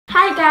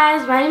Hi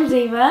guys, my name's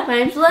Ava. My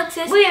name's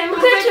Alexis. We are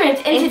McClure twins,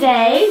 and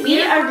today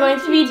we are going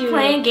to be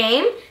playing a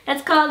game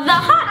that's called the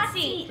Hot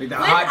Seat with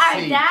our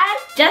dad,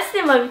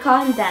 Justin, but we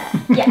call him Dada.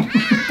 Yeah,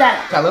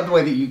 Dada. I love the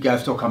way that you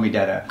guys still call me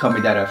Dada. Call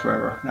me Dada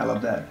forever. I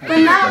love that. But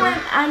not when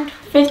I'm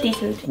 50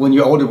 soon. When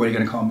you're older, what are you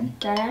gonna call me?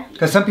 Dada.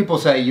 Because some people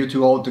say you're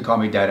too old to call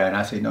me Dada, and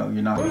I say no,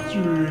 you're not.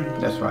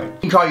 That's right. You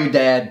can call your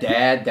dad,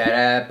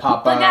 Dada,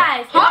 Papa. But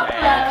guys, it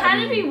would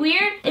kind of be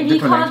weird if you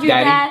called your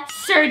dad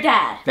Sir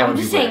Dad. I'm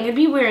just saying, it'd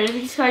be weird if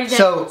you called your dad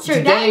So Sir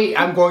today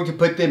Dad. I'm going to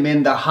put them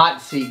in the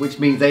hot seat, which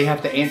means they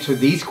have to answer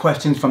these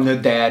questions from their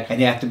dad, and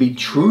they have to be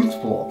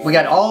truthful. We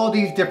got all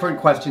these different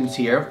questions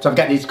here. So I've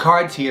got these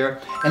cards here,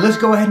 and let's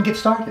go ahead and get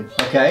started,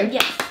 okay?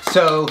 Yes.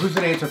 So who's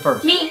gonna answer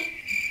first? Me.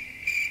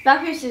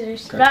 Rock, paper,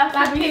 scissors. Okay. Rock,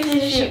 paper,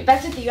 scissors, shoot.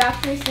 That's with you.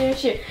 Rock, paper, scissors,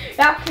 shoot.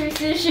 Rock, paper,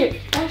 scissors, shoot.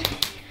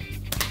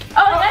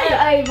 Oh,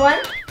 I won.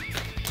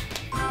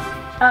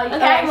 Oh,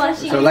 okay, well,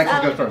 so Alexis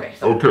goes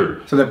first.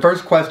 Okay. So the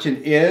first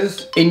question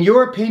is, in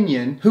your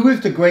opinion, who is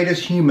the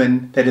greatest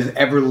human that has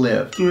ever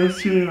lived? Do I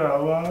see it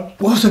out loud?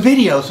 Well, it's a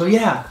video, so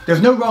yeah.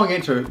 There's no wrong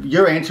answer.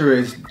 Your answer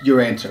is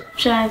your answer.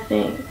 Should I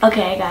think?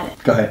 Okay, I got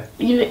it. Go ahead.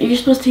 You're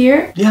supposed to hear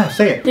it? Yeah,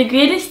 say it. The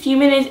greatest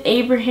human is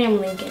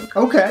Abraham Lincoln.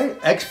 Okay,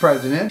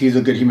 ex-president. He's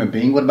a good human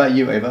being. What about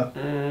you, Ava?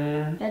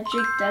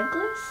 Frederick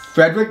Douglass?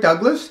 Frederick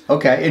Douglass?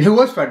 Okay, and who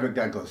was Frederick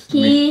Douglass?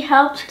 He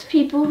helped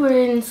people who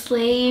were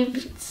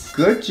enslaved.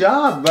 Good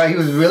job. Right, he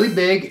was really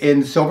big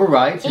in civil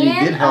rights, and he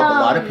did help a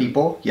lot of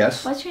people.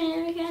 Yes. What's your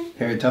name again?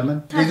 Harriet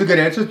Tubman. These are good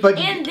answers, but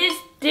and there's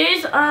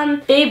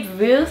Babe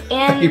Ruth,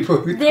 and Babe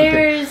Ruth,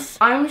 there's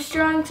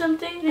Armstrong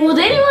something. Well,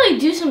 they didn't really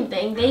do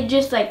something. They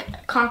just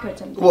like conquered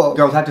something. Well,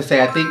 girls, I have to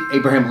say, I think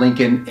Abraham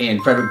Lincoln and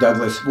Frederick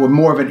Douglass were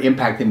more of an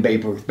impact than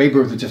Babe Ruth. Babe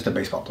Ruth is just a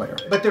baseball player.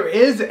 But there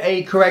is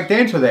a correct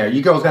answer there.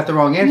 You girls got the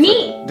wrong answer.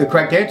 Me. The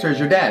correct answer is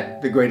your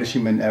dad, the greatest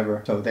human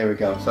ever. So there we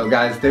go. So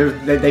guys, they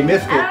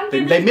missed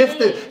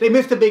it. They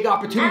missed a big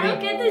opportunity. I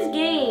don't get this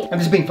game. I'm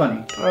just being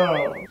funny.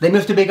 Oh. They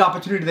missed a big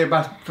opportunity there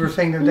for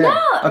saying their dad.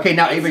 No. Okay,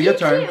 now Ava, your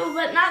turn. Too,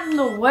 but not in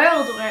the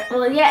world.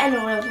 Well, yeah, in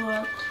the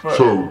world.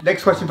 So,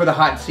 next question for the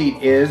hot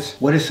seat is,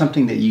 what is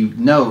something that you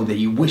know that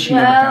you wish you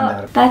never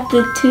found out? That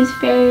the tooth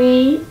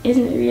fairy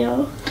isn't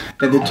real.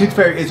 That the tooth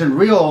fairy isn't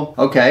real?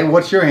 Okay,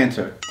 what's your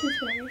answer? Tooth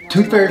fairy.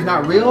 Tooth fairy is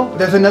not real?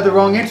 There's another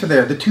wrong answer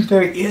there. The tooth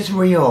fairy is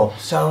real,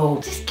 so...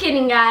 Just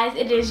kidding, guys.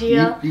 It is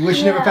real. You wish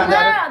you never found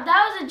out? No,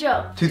 that was a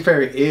joke. Tooth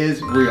fairy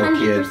is real, 100%.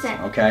 kids.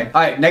 Okay.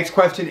 All right, next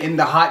question in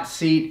the hot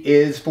seat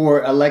is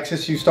for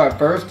Alexis. You start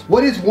first.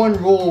 What is one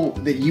rule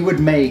that you would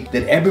make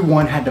that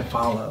everyone had to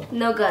follow?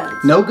 No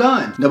guns. No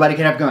guns. Nobody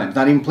can have guns,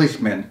 not even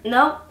policemen.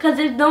 No, because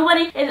if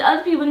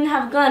other people didn't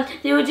have guns,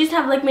 they would just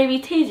have like maybe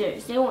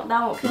tasers. That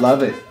won't kill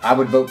Love it. I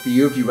would vote for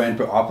you if you ran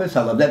for office.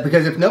 I love that.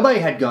 Because if nobody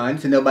had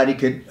guns, then nobody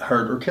could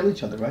hurt or kill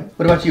each other, right?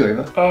 What about you,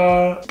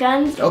 Ava?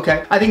 Guns.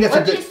 Okay. I think that's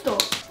a good...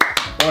 pistols.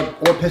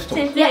 Or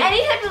pistols. Yeah,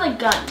 any type of like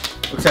gun.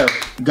 So,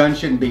 guns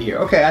shouldn't be here.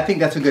 Okay, I think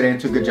that's a good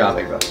answer. Good job,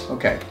 Ava.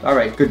 Okay, all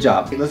right, good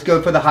job. Okay, let's go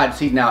for the hot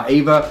seat now.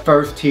 Ava,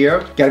 first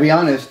here. Gotta be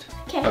honest.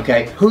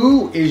 Okay.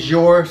 Who is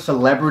your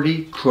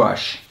celebrity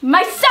crush?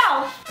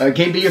 Myself.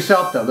 Can't be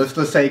yourself though.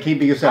 Let's say it can't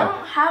be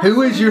yourself.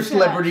 Who is your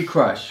celebrity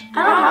crush?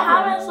 I don't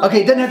have a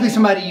Okay, it doesn't have to be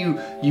somebody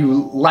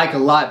you like a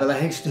lot, but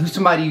like who's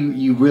somebody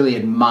you really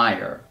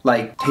admire,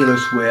 like Taylor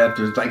Swift,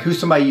 or like who's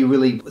somebody you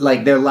really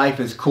like. Their life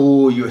is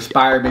cool. You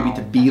aspire maybe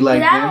to be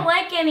like them. I don't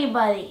like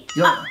anybody.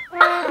 You don't, No.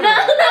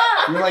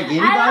 you don't like anybody?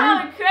 I don't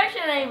have a crush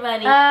on anybody.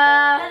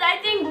 Because I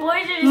think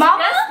boys are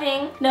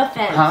disgusting. Mama? No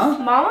offense. Huh?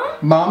 Mama?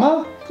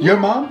 Mama? Your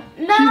mom?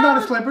 No. She's not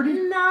a celebrity?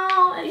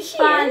 No, she is.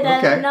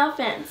 Okay. No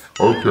offense.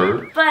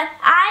 okay. But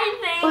I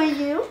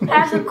think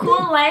has a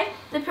cool life.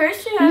 The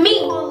person who has a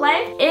cool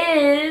life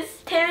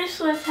is Taylor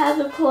Swift has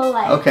a cool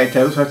life. Okay,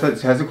 Taylor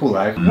Swift has a cool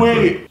life.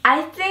 Wait.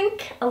 I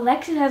think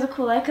Alexis has a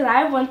cool life because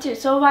I want to.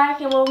 So why I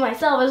can vote for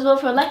myself as well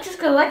for Alexis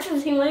because Alexis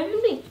is the same life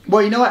as me.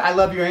 Well, you know what? I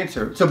love your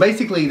answer. So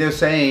basically, they're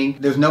saying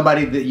there's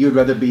nobody that you'd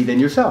rather be than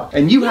yourself.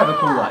 And you have a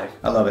cool life.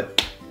 I love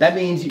it. That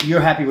means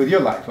you're happy with your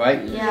life,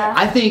 right? Yeah.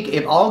 I think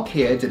if all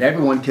kids and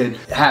everyone could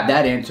have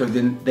that answer,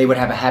 then they would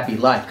have a happy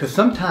life. Because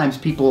sometimes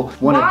people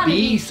want to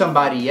be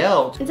somebody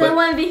else. And so they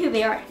want to be who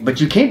they are.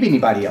 But you can't be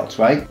anybody else,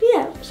 right?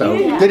 Yeah. So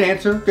good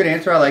answer. Good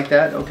answer. I like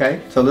that.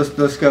 Okay. So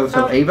let's go.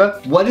 So Ava,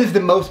 what is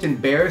the most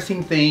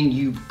embarrassing thing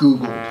you've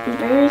Googled?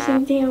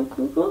 Embarrassing thing on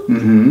Google?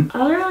 Mm-hmm. I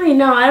don't really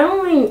know.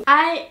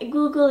 I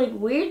Google like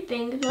weird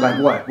things.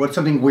 Like what? What's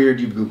something weird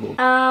you've Googled?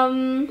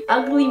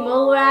 Ugly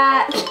mole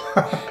rat.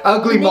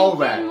 Ugly mole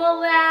rat.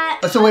 Mole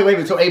rat. So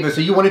wait. So Ava, so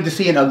you wanted to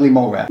see an ugly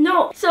mole rat?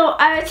 No. So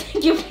I would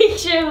take a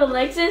picture of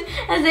Alexis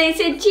and they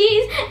said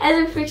cheese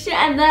as a picture,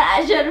 and then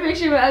I showed a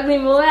picture of an ugly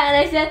mole rat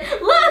and I said,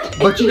 look.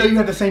 But you know you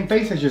have the same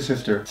face as your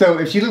sister. So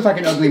if she looks like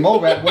an ugly mole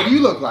rat, what do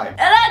you look like?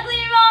 An ugly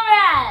mole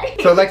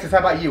rat. So Alexis, how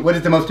about you? What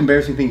is the most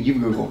embarrassing thing you've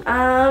Googled?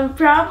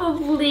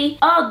 Probably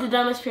the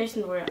dumbest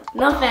person in the world.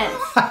 No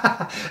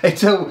offense. And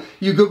so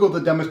you Googled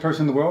the dumbest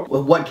person in the world?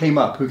 Well, what came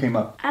up? Who came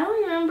up? I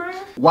don't remember.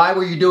 Why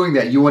were you doing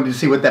that? You wanted to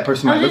see what that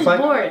person might look like?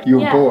 Bored. You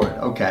were bored.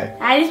 Okay.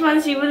 I just want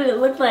to see what it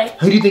looked like.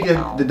 Who do you think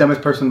the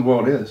dumbest person in the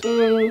world is?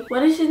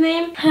 What is his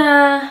name?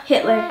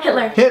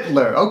 Hitler.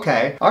 Hitler.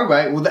 Okay. All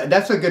right. Well,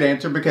 that's a good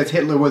answer because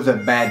Hitler was a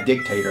bad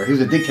dictator. He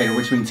was a dictator,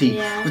 which means he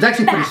was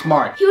actually pretty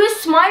smart. He was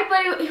smart,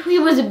 but he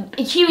was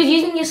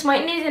using his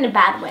smartness in a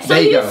bad way. So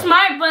he was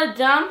smart but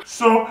dumb.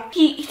 So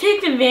he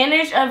took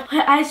advantage of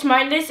his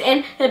smartness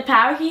and the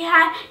power he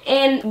had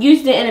and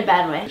used it in a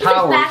bad way. He's a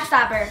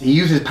backstabber. He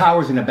uses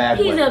powers in a bad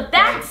way. He's a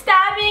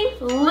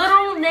backstabbing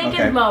little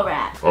naked mole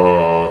rat.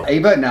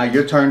 Ava, now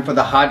your turn for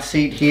the hot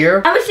seat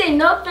here. I would say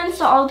no offense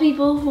to all the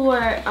people who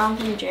are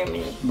from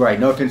Germany. Right,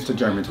 no offense to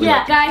Germans.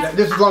 Guys.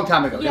 This is a long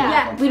time ago.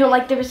 Yeah, we don't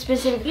like the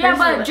specific person.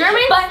 But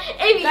German. But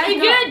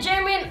if you're a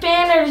German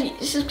fan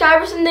or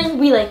subscriber or something,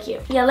 we like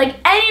you. Yeah, like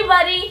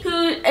anybody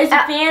who is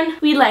a fan,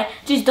 we like.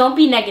 Just don't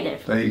be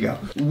negative. There you go.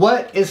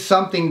 What is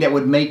something that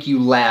would make you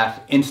laugh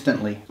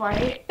instantly? Fart.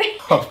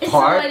 If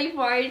somebody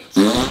farts.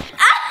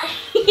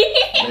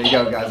 There you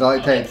go, guys. All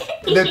it takes.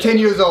 They're 10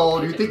 years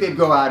old. You think they'd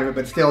go out of it,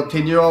 but still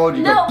 10-year-old.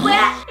 No,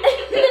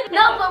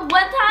 but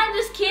one time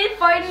this kid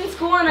farted in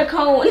school on a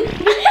cone. He sat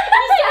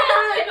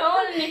on a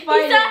cone and he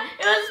farted.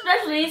 It was a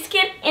special needs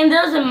kid, and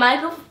there was a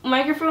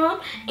microphone,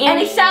 and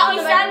he sat on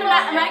the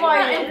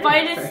microphone and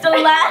farted so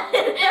loud.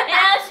 And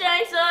I was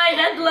trying so hard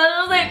not to laugh.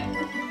 I was like.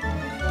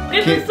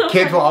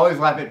 Kids will always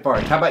laugh at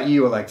farts. How about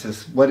you,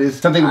 Alexis? What is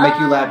something that would make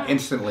you laugh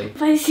instantly?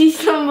 If I see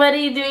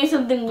somebody doing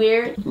something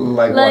weird,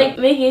 like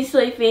making a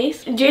silly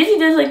face. Jersey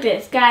does like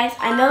this. Guys,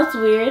 I know it's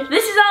weird.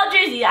 This is all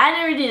Jersey. I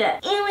never do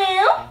that.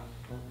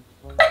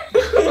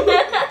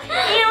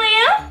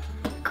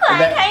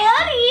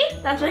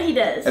 Coyote. That's what he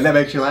does. And that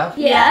makes you laugh?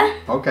 Yeah.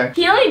 Okay.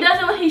 He only does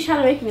it when he's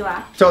trying to make me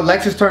laugh. So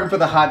Alexis' turn for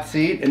the hot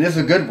seat, and this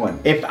is a good one.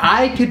 If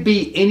I could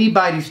be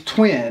anybody's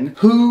twin,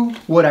 who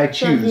would I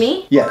choose?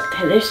 Me? Yes.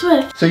 Taylor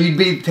Swift. So you'd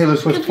be Taylor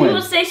Swift's twin?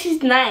 People say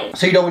she's nice.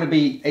 So you don't want to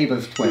be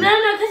Ava's twin? No,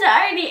 because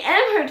I already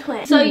am her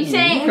twin. So you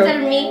saying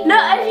instead of me?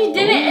 No, if you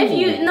didn't,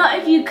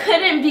 if you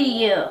couldn't be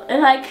you,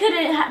 if I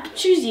couldn't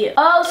choose you.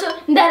 Oh,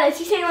 so that is,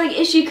 he's saying like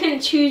if she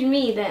couldn't choose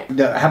me then.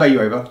 How about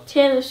you, Ava?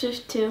 Taylor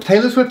Swift too.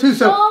 Taylor Swift too.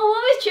 So what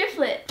was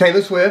triplet?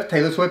 Taylor Swift,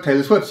 Taylor Swift,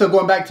 Taylor Swift. So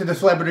going back to the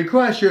celebrity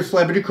crush, your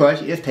celebrity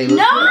crush is Taylor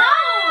Swift. No!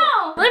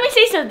 Let me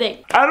say something.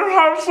 I don't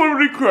have a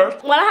celebrity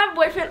crush. When I have a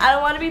boyfriend, I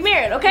don't want to be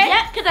married, okay?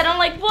 Yeah, because I don't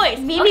like boys.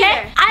 Me neither.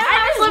 I don't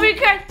have a celebrity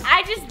crush.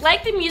 I just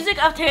like the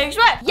music of Taylor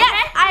Swift. Yeah,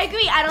 okay? I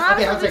agree. I don't have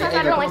a celebrity crush.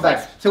 I don't like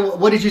boys. So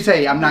what did you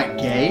say? I'm not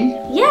gay?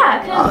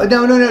 Yeah.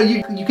 No.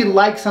 You can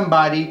like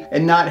somebody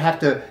and not have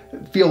to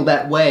feel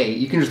that way.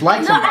 You can just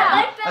like somebody.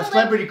 I like that. A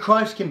celebrity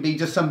crush can be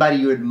just somebody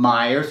you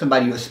admire,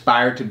 somebody you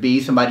aspire to be,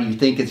 somebody you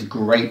think is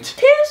great.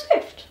 Taylor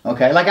Swift.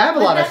 Okay, like I have a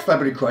lot of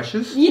celebrity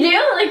crushes. You do?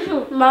 Like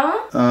who?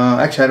 Mama?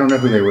 Actually, I don't know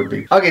who they would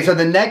be. Okay, so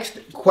the next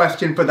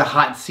question for the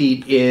hot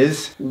seat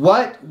is,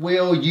 what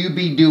will you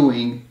be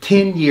doing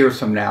 10 years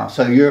from now?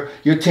 So you're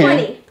 10.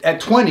 20. At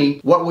 20,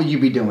 what will you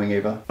be doing,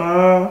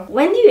 Ava?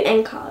 When do you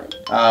end college?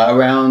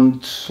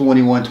 Around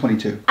 21,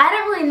 22. I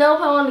don't really know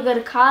if I want to go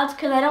to college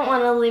because I don't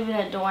want to live in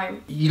a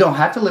dorm. You don't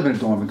have to live in a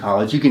dorm in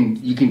college. You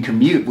can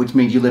commute, which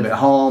means you live at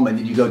home and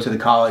then you go to the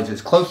college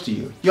that's close to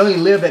you. You only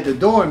live at the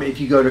dorm if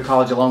you go to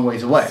college a long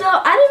ways away. So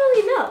I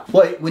don't really know.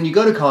 Well, when you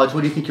go to college, what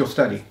do you think you'll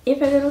study?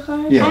 If I go to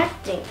college? Yeah.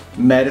 Acting.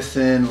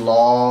 Medicine,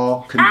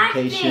 law,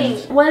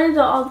 communications. Acting. What are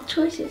all the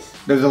choices?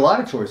 There's a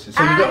lot of choices.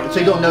 So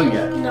you don't know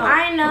yet. No,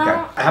 I know.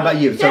 Okay. How about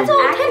you? That's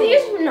all 10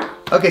 years from now.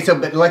 Okay, so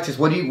but Alexis,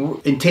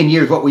 in 10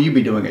 years, what will you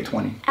be doing at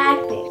 20?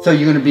 Acting. So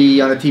you're going to be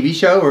on a TV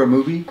show or a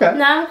movie? Okay.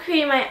 Now I'm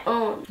creating my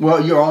own.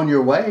 Well, you're on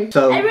your way.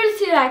 So I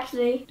really too,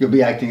 actually. You'll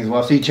be acting as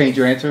well. So you change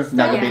your answer?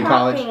 Not going to be in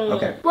college?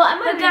 Okay. Well,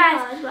 but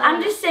guys,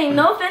 I'm just saying,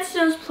 no offense to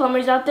those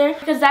plumbers out there,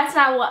 because that's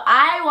not what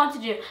I want to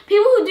do.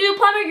 People who do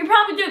plumbing, you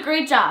probably do a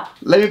great job.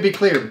 Let me be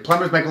clear.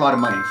 Plumbers make a lot of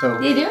money. So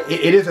they do?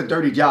 It is a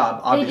dirty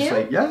job,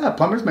 obviously. They do? Yeah,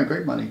 plumbers make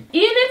great money.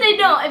 Even if they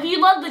don't, if you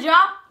love the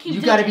job, keep doing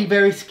it. You got to be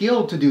very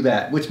skilled to do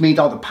that, which means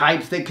all the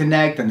pipes that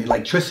connect and the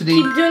electricity.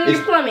 Keep doing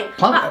your plumbing.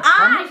 Plumbers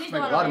make a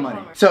lot of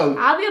money. So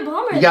I'll be a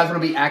plumber. You guys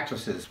want to be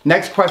actresses.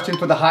 Next question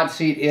for the hot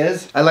seat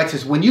is,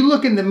 Alexis, when you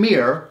look in the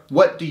mirror,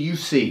 what do you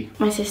see?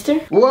 My sister.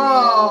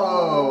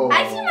 Whoa!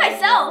 I see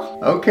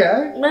myself.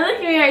 Okay. When I look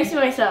in the mirror, I see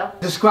myself.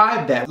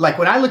 Describe that. Like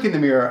when I look in the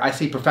mirror, I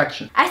see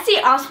perfection. I see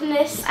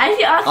awesomeness. I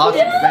see awesomeness.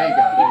 Awesome. There you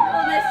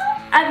go.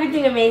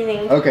 Everything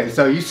amazing. Okay,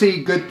 so you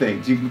see good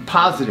things. You're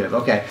positive.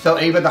 Okay. So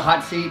Ava, the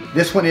hot seat.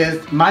 This one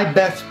is, my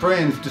best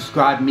friends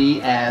describe me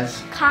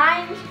as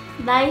kind,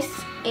 nice,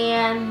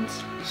 and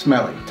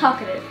smelly.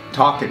 Talkative.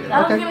 Talkative.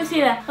 I was gonna say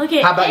that.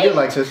 Okay. How about you,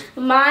 Alexis?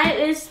 Mine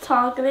is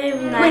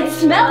talkative, nice. Wait,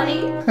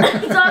 smelly.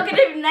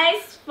 Talkative,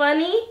 nice,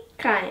 funny,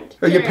 kind.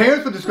 Your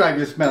parents would describe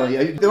you as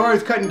smelly. They're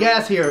always cutting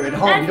gas here at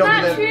home. That's you don't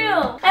not do that.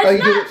 true.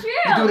 That's not true.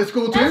 You do it at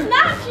school too? That's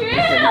not true.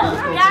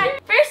 Guys,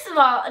 first of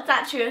all, it's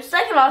not true.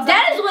 Second of all,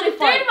 that is what it.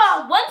 Third of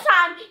all, one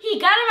time he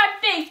got in my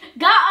face,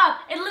 got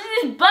up, and lifted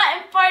his butt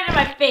and farted in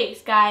my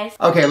face, guys.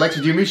 Okay,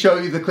 Alexis, do you want me to show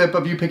you the clip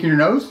of you picking your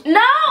nose? No,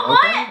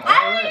 what? I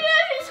don't even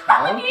know what you're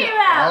talking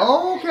about.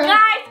 Okay.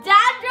 Guys,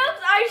 dad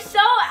jokes are so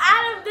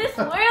out of this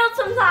swirls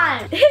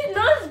sometimes. His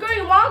nose is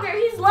growing longer.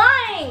 He's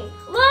lying.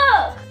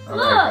 Look. All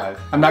right, guys.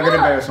 I'm not gonna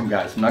embarrass him,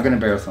 guys. I'm not gonna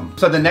embarrass him.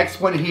 So the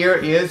next one here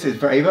is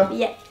for Ava?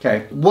 Yeah.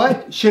 Okay.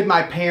 What should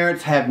my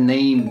parents have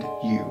named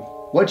you?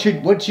 What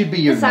should be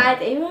your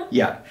Besides name? Ava?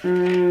 Yeah.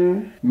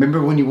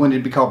 Remember when you wanted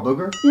to be called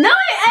Booger? No,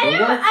 I didn't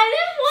want to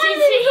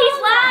be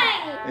called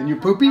that. And you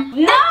Poopy?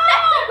 No!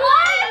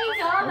 Why did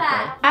you call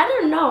that? I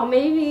don't know.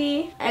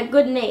 Maybe a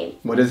good name.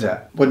 What is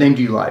that? What name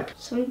do you like?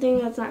 Something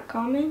that's not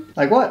common.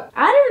 Like what?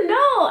 I don't know.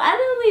 I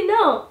don't really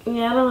know.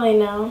 Yeah, I don't really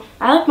know.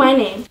 I like my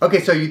name. Okay,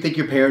 so you think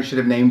your parents should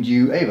have named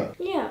you Ava?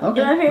 Yeah.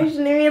 Okay. My parents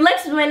should name me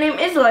Alexis. My name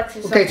is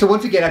Alexis. Okay, so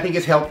once again, I think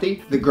it's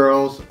healthy. The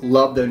girls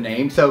love their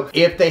name. So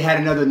if they had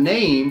another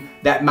name,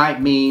 that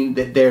might mean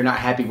that they're not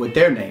happy with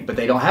their name, but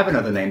they don't have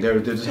another name. They're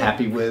just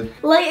happy with.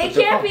 Like it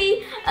can't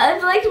be.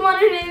 I'd like to want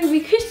her name to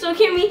be Crystal. It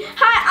can't be.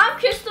 Hi, I'm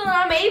Crystal and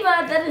I'm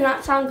Ava. That does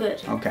not sound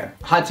good. Okay.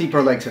 Hot seat for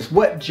Alexis.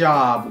 What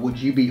job would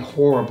you be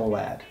horrible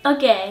at?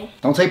 Okay.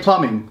 Don't say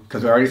plumbing,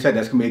 because I already said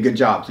that's gonna be a good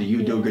job. So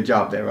you do a good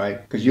job there,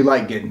 right? Because you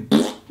like getting.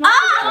 Oh!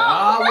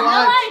 What? No,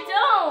 I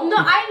don't. No,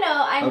 I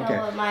know Okay.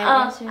 what my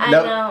answer is. I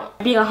know.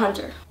 Being a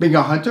hunter. Being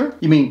a hunter?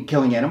 You mean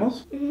killing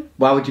animals?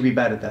 Why would you be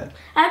bad at that?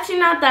 Actually,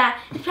 not that.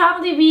 It'd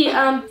probably be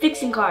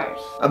fixing cars.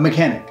 A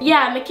mechanic.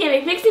 Yeah,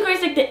 mechanic. Fixing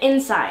cars like the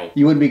inside.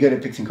 You wouldn't be good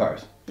at fixing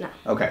cars? No.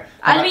 Okay.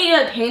 I'd be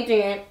good at painting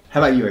it.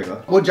 How about you,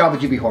 Ava? What job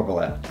would you be horrible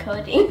at?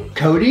 Coding.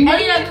 Coding? I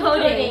need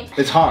coding.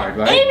 It's hard,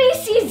 right?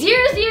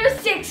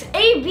 ABC006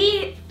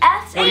 ABS.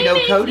 Well, you know,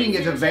 coding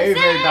is a very,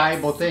 very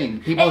valuable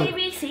thing.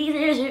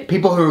 ABC006.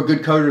 People who are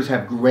good coders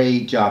have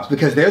great jobs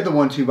because they're the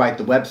ones who write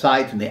the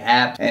websites and the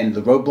apps and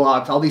the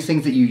roadblocks, all these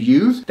things that you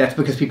use. That's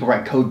because people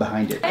write code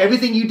behind it.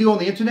 Everything you do on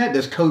the internet,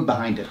 there's code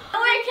behind it.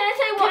 Oh, wait, can I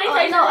say what?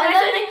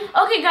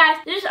 Okay, guys,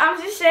 I'm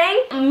just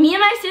saying, me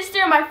and my sister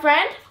and my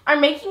friend are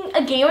making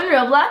a game on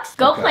Roblox.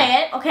 Go play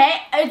it,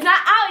 okay? It's not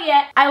out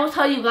yet. I will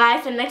tell you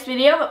guys in the next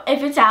video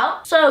if it's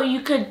out, so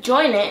you could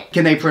join it.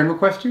 Can they friend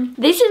request you?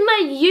 This is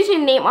my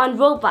username on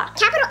Roblox.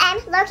 Capital M,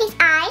 lowercase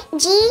I,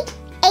 G,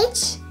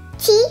 H,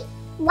 T,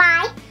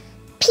 Y,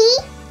 P,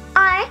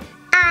 R,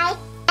 I,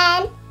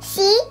 N,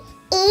 C,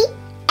 E,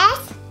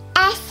 S,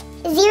 S,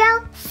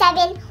 0,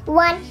 7,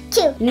 1,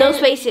 2. No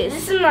spaces.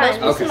 This is mine.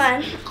 This is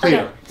mine.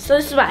 Clear. Okay, so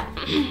this is mine.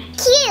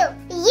 Q,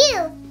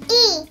 U,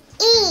 E,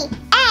 E,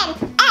 N,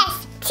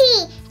 S, T,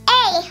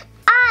 A,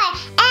 R,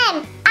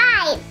 M,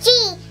 I, G,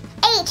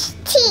 H,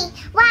 T,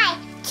 Y,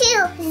 2,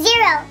 0,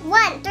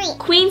 1, 3.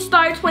 Queen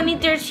Star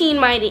 2013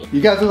 Mighty.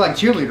 You guys look like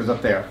cheerleaders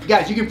up there.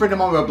 Guys, you can friend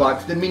them on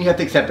Roblox. Doesn't mean you have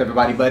to accept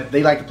everybody, but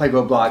they like to play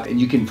Roblox and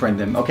you can friend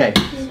them. Okay.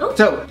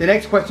 So, the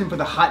next question for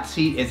the hot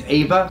seat is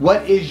Ava.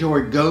 What is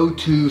your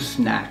go-to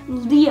snack?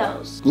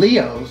 Leos.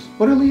 Leos?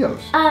 What are Leos?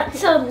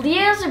 So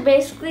Leos are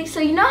basically, so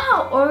you know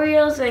how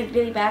Oreos are like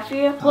really bad for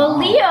you? Well,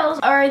 Leos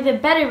are the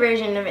better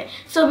version of it.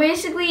 So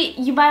basically,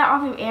 you buy it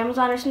off of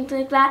Amazon or something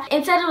like that.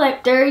 Instead of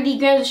like 30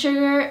 grams of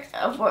sugar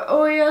for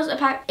Oreos, a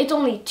pack, it's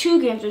only 2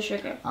 grams of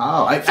sugar.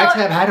 Oh,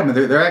 actually I've had them.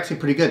 They're actually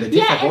pretty good. They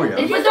taste like Oreos.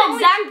 It's the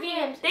exact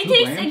grams. They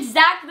taste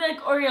exactly like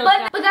Oreos.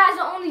 But guys,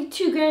 they're only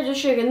 2 grams of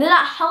sugar. And they're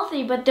not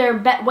healthy, but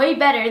they're way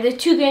better. They're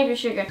 2 grams of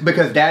sugar.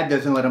 Because Dad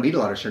doesn't let them eat a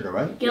lot of sugar,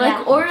 right? You're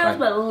like Oreos,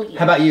 but Leos.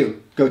 How about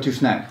you? Go-to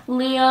snack?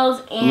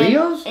 Leos and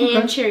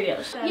Okay.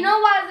 Cheerios. You know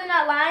why they're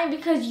not lying?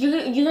 Because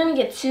you're gonna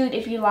get sued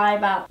if you lie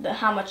about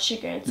how much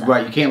sugar inside.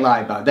 Right, you can't lie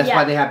about it. That's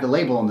why they have the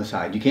label on the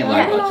side. You can't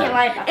lie about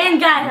that. And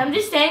guys, I'm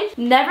just saying,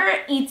 never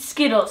eat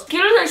Skittles.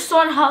 Skittles are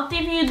so unhealthy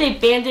for you. They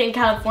banned it in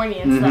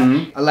California and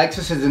stuff.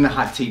 Alexis is in the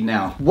hot seat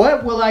now.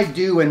 What will I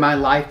do in my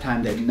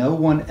lifetime that no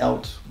one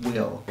else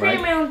will?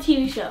 Create my own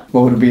TV show.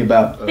 What would it be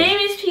about?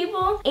 Famous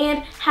people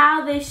and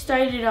how they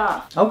started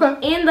off.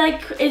 Okay. And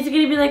like, it's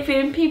gonna be like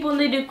famous people and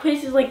they do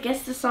quizzes like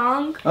guess the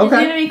song. Okay.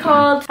 It's gonna be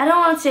called, I don't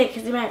want to say it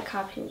because they might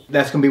copy me.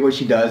 That's gonna be what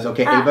she does.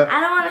 Okay, Ava? I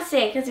don't want to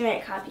say it because they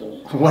might copy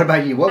me. What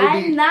about you? What would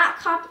I'm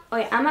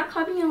not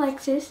copying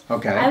Alexis.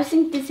 Okay. I was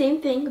thinking the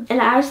same thing.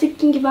 And I was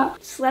thinking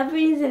about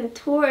celebrities and a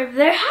tour of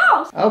their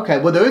house. Okay,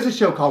 well there is a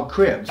show called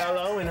Cribs.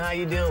 Hello, and how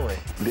you doing?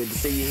 Good to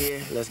see you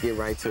here. Let's get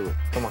right to it.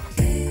 Come on.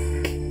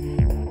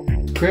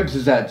 Cribs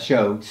is that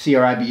show,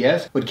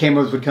 C-R-I-B-S. When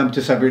cameras would come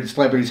to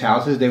celebrities'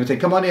 houses, they would say,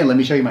 come on in, let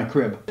me show you my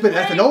crib. But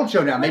that's an old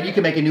show now. Maybe you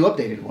can make a new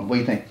updated one. What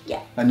do you think?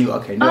 Yeah. A new,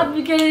 okay. No.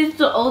 Because it's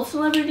the old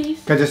celebrities.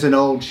 Because it's an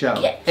old show.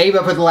 Yeah.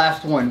 Ava, for the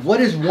last one, what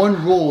is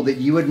one rule that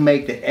you would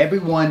make that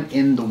everyone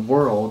in the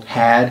world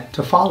had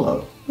to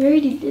follow? We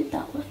already did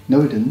that one. No,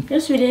 we didn't.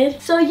 Yes, we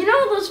did. So you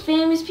know those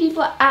famous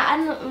people, I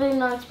don't really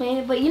know how to explain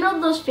it, but you know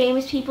those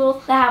famous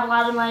people that have a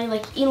lot of money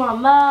like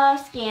Elon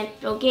Musk and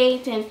Bill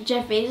Gates and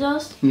Jeff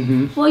Bezos?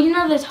 Mm-hmm. Well, you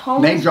know there's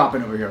homeless. Name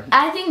dropping over here.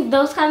 I think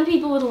those kind of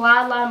people with a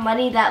lot of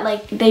money that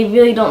like they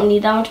really don't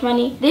need that much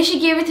money. They should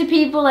give it to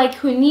people like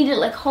who need it,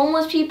 like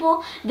homeless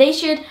people. They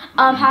should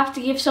have to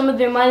give some of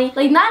their money,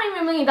 like not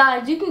even $1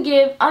 million. You can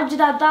give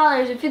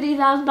 $100,000 or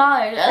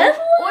 $50,000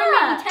 or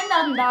maybe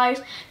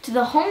 $10,000 to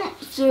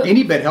the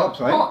Any bit helps,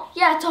 right?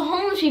 Yeah, to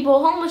homeless people,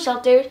 homeless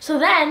shelters, so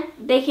then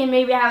they can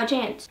maybe have a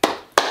chance.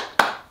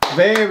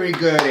 Very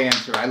good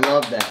answer. I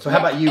love that. So how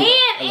about you?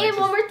 And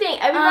one more thing.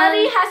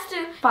 Everybody has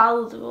to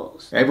follow the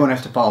rules. Everyone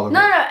has to follow the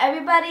rules. No,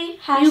 everybody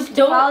has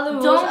to follow the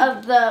rules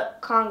of the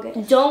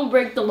Congress. Don't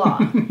break the law.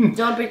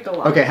 Don't break the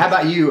law. Okay, how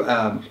about you?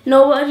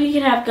 Nobody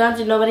can have guns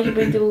and nobody can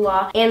break the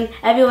law. And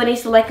everyone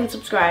needs to like and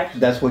subscribe.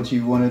 That's what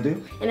you want to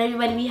do? And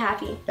everybody be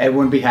happy.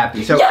 Everyone be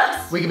happy. So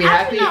yes! We can be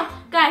happy? No,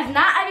 guys,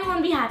 not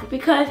everyone be happy.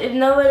 Because if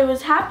nobody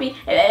was happy,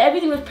 if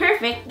everything was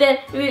perfect, then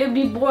it would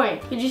be boring.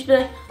 You'd just be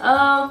like,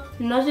 oh,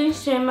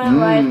 nothing's changed in my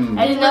life.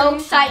 There's no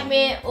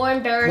excitement or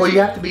embarrassment. Well, you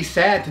have to be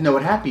sad to know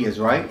what happy is,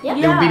 right? Yeah.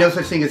 There would be no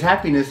such thing as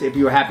happiness if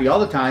you were happy all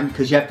the time,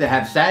 because you have to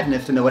have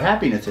sadness to know what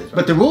happiness is.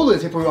 But the rule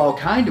is, if we're all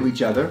kind to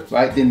each other,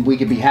 right, then we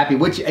can be happy,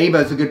 which Ava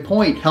is a good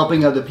point,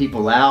 helping other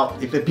people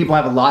out. If people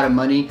have a lot of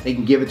money, they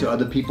can give it to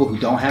other people who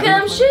don't have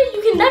enough money. I'm sure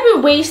you can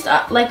never waste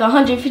like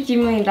 $150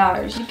 million.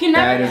 You can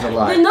never. That is a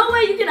lot. There's no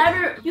way you can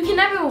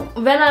never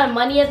run out of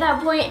money at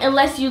that point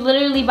unless you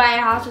literally buy a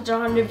house with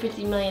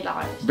 $150 million.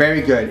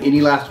 Very good.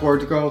 Any last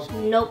words, girls?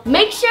 Nope.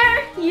 Make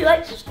sure you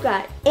like,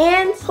 subscribe,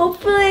 and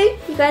hopefully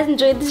you guys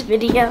enjoyed this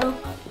video.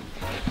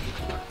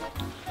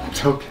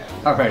 It's okay.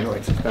 All right,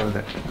 Alex, that was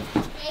it.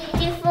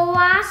 Thank you for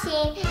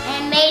watching,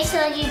 and make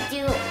sure you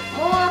do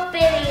more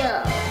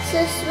videos.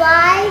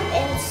 Subscribe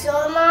and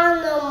turn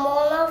on the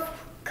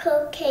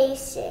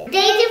notifications.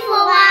 Thank you